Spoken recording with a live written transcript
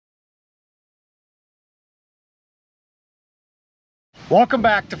Welcome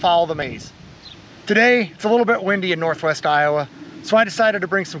back to Follow the Maize. Today, it's a little bit windy in northwest Iowa, so I decided to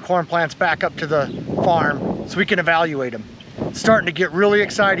bring some corn plants back up to the farm so we can evaluate them. It's starting to get really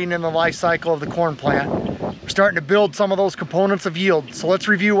exciting in the life cycle of the corn plant. We're starting to build some of those components of yield, so let's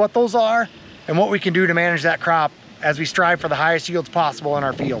review what those are and what we can do to manage that crop as we strive for the highest yields possible in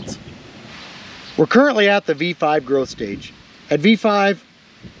our fields. We're currently at the V5 growth stage. At V5,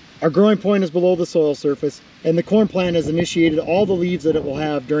 our growing point is below the soil surface, and the corn plant has initiated all the leaves that it will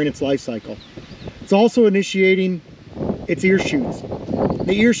have during its life cycle. It's also initiating its ear shoots.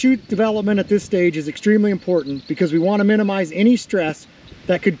 The ear shoot development at this stage is extremely important because we want to minimize any stress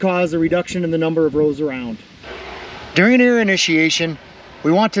that could cause a reduction in the number of rows around. During ear initiation,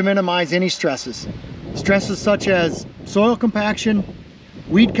 we want to minimize any stresses. Stresses such as soil compaction,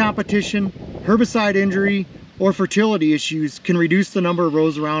 weed competition, herbicide injury, or fertility issues can reduce the number of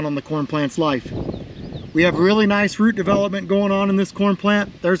rows around on the corn plant's life. We have really nice root development going on in this corn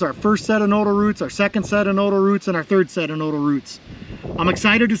plant. There's our first set of nodal roots, our second set of nodal roots, and our third set of nodal roots. I'm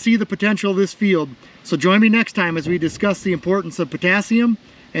excited to see the potential of this field, so join me next time as we discuss the importance of potassium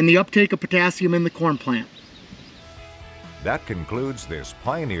and the uptake of potassium in the corn plant. That concludes this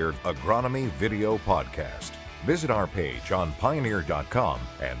Pioneer Agronomy video podcast. Visit our page on pioneer.com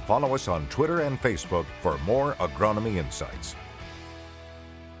and follow us on Twitter and Facebook for more agronomy insights.